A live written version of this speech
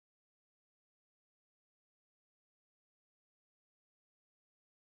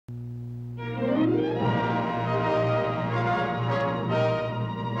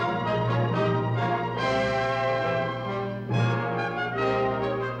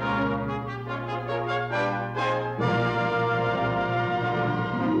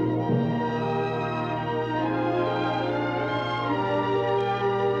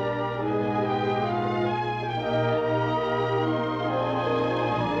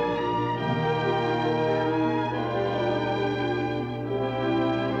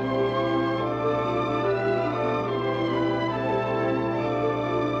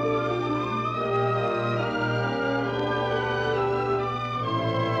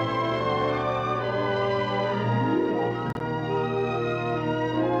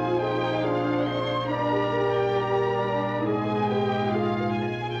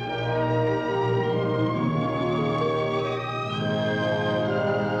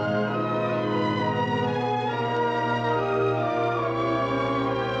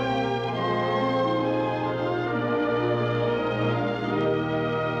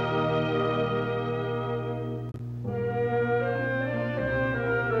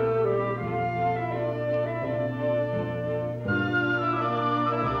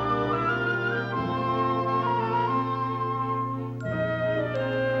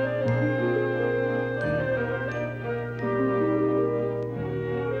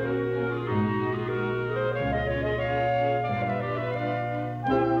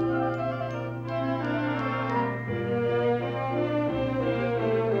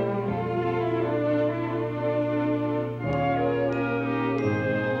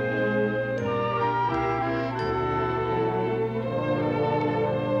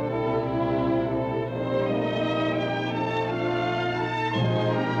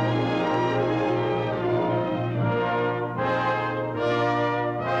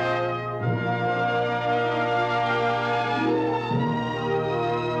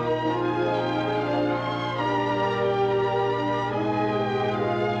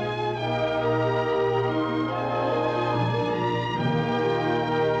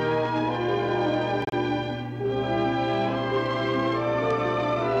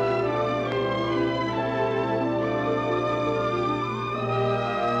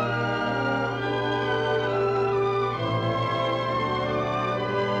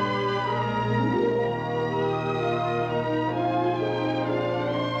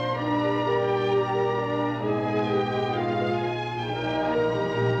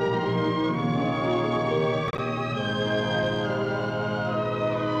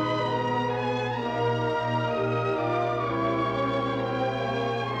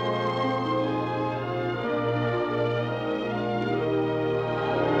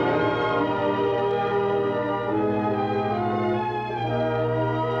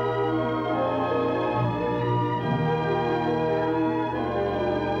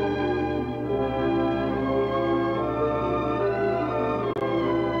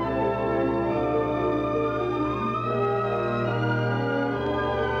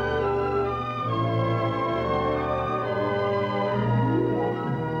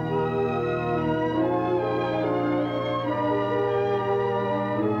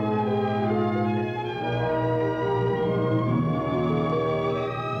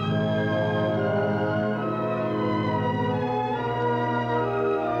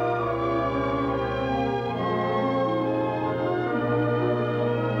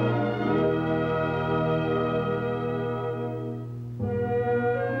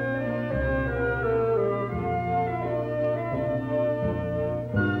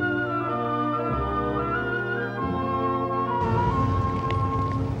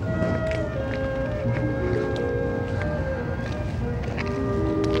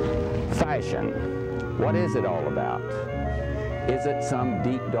Fashion. What is it all about? Is it some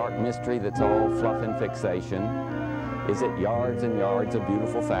deep, dark mystery that's all fluff and fixation? Is it yards and yards of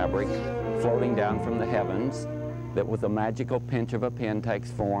beautiful fabric floating down from the heavens that with a magical pinch of a pen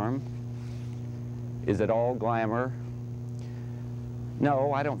takes form? Is it all glamour?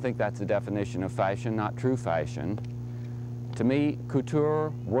 No, I don't think that's the definition of fashion, not true fashion. To me, couture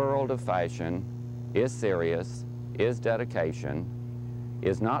world of fashion is serious, is dedication,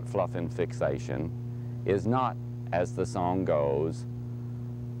 is not fluff and fixation, is not, as the song goes,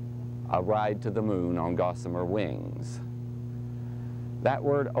 a ride to the moon on gossamer wings. That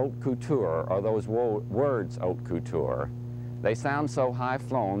word haute couture, or those words haute couture, they sound so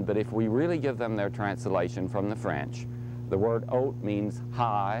high-flown, but if we really give them their translation from the French, the word haute means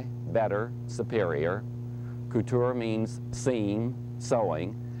high, better, superior. Couture means seam,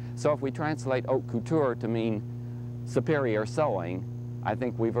 sewing. So if we translate haute couture to mean superior sewing, I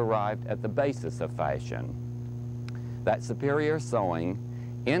think we've arrived at the basis of fashion. That superior sewing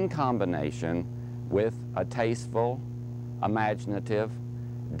in combination with a tasteful, imaginative,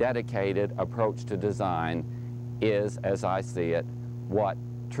 dedicated approach to design is, as I see it, what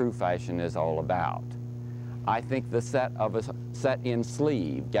true fashion is all about. I think the set of a set-in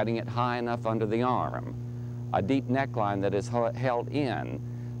sleeve, getting it high enough under the arm, a deep neckline that is held in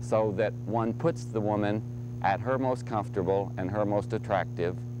so that one puts the woman at her most comfortable and her most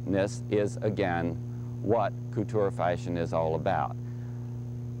attractiveness is, again, what couture fashion is all about.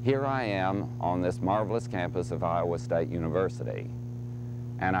 Here I am on this marvelous campus of Iowa State University,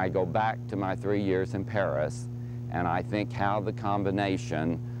 and I go back to my 3 years in Paris, and I think how the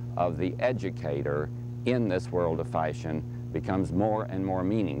combination of the educator in this world of fashion becomes more and more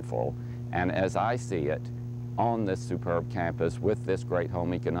meaningful. And as I see it, on this superb campus with this great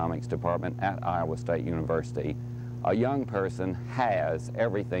home economics department at Iowa State University, a young person has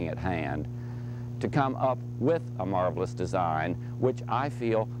everything at hand to come up with a marvelous design, which I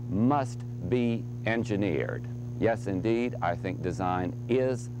feel must be engineered. Yes, indeed, I think design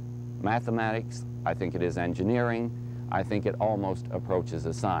is mathematics. I think it is engineering. I think it almost approaches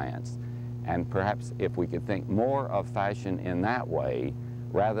a science. And perhaps if we could think more of fashion in that way,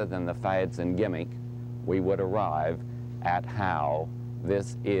 rather than the fads and gimmick, we would arrive at how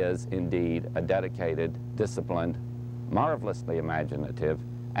this is indeed a dedicated, disciplined, marvelously imaginative,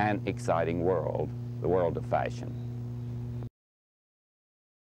 and exciting world, the world of fashion.